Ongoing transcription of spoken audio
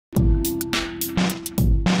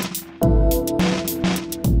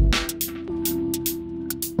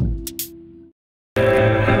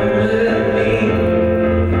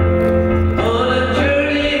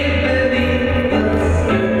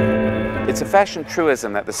fashion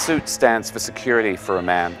truism that the suit stands for security for a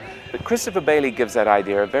man, but Christopher Bailey gives that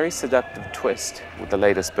idea a very seductive twist with the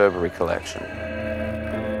latest Burberry collection.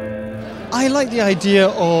 I like the idea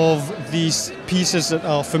of these pieces that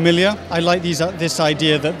are familiar. I like this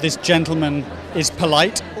idea that this gentleman is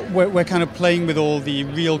polite. We're kind of playing with all the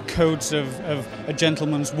real codes of a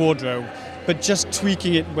gentleman's wardrobe, but just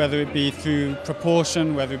tweaking it, whether it be through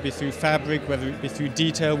proportion, whether it be through fabric, whether it be through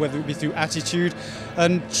detail, whether it be through attitude,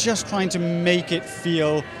 and just trying to make it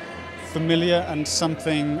feel familiar and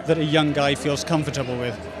something that a young guy feels comfortable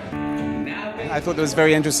with. I thought there was a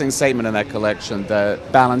very interesting statement in that collection, the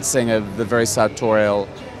balancing of the very sartorial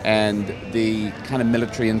and the kind of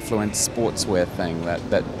military-influenced sportswear thing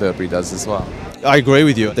that Burberry does as well. I agree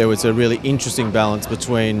with you. There was a really interesting balance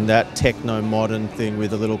between that techno-modern thing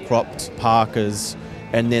with the little cropped parkas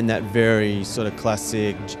and then that very sort of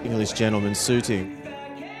classic English gentleman suiting.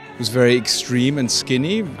 It was very extreme and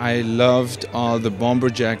skinny. I loved all the bomber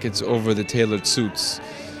jackets over the tailored suits.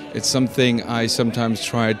 It's something I sometimes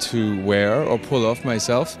try to wear or pull off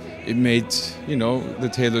myself. It made, you know, the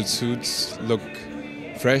tailored suits look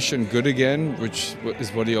fresh and good again, which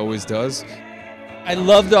is what he always does. I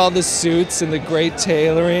loved all the suits and the great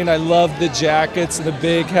tailoring. I loved the jackets and the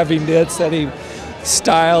big heavy knits that he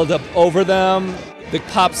styled up over them. The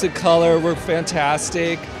pops of color were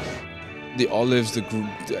fantastic. The olives,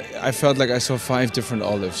 I felt like I saw 5 different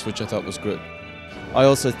olives, which I thought was good. I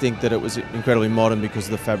also think that it was incredibly modern because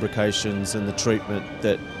of the fabrications and the treatment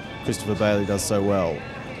that Christopher Bailey does so well.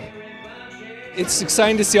 It's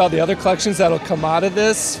exciting to see all the other collections that'll come out of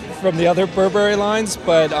this from the other Burberry lines,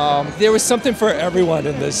 but there was something for everyone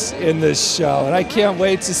in this show, and I can't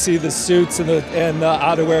wait to see the suits and the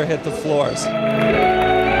outerwear hit the floors.